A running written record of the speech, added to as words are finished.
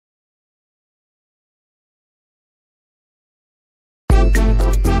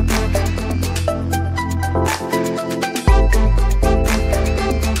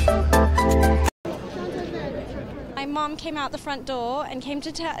mum came out the front door and came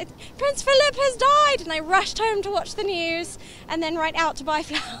to tell Prince Philip has died, and I rushed home to watch the news and then right out to buy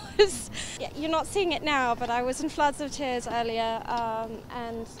flowers. You're not seeing it now, but I was in floods of tears earlier,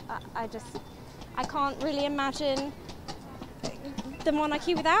 and I can't really imagine the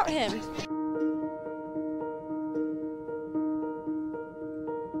monarchy without him.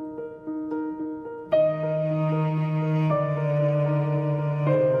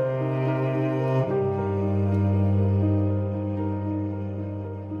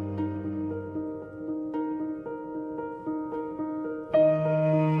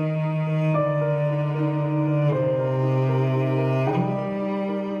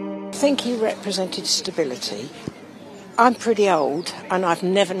 I think he represented stability. I'm pretty old and I've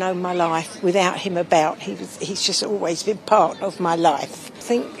never known my life without him about. He's just always been part of my life. I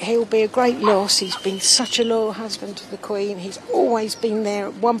think he'll be a great loss. He's been such a loyal husband to the Queen. He's always been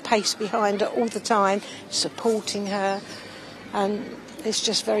there, one pace behind her all the time, supporting her. And it's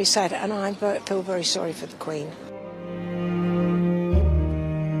just very sad, and I feel very sorry for the Queen.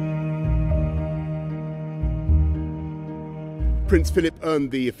 Prince Philip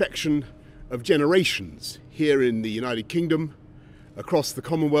earned the affection of generations here in the United Kingdom, across the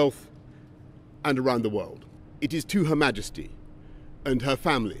Commonwealth and around the world. It is to Her Majesty and her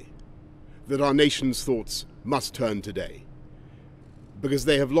family that our nation's thoughts must turn today, because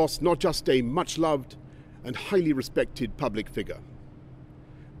they have lost not just a much-loved and highly respected public figure,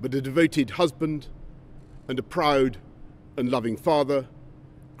 but a devoted husband and a proud and loving father,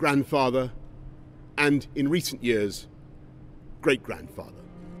 grandfather, and in recent years, great-grandfather.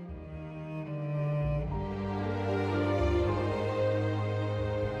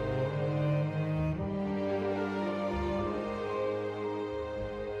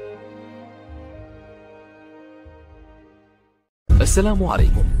 السلام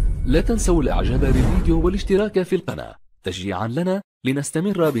عليكم. لا تنسوا الاعجاب بالفيديو والاشتراك في القناة تشجيعا لنا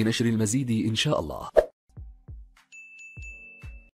لنستمر بنشر المزيد إن شاء الله.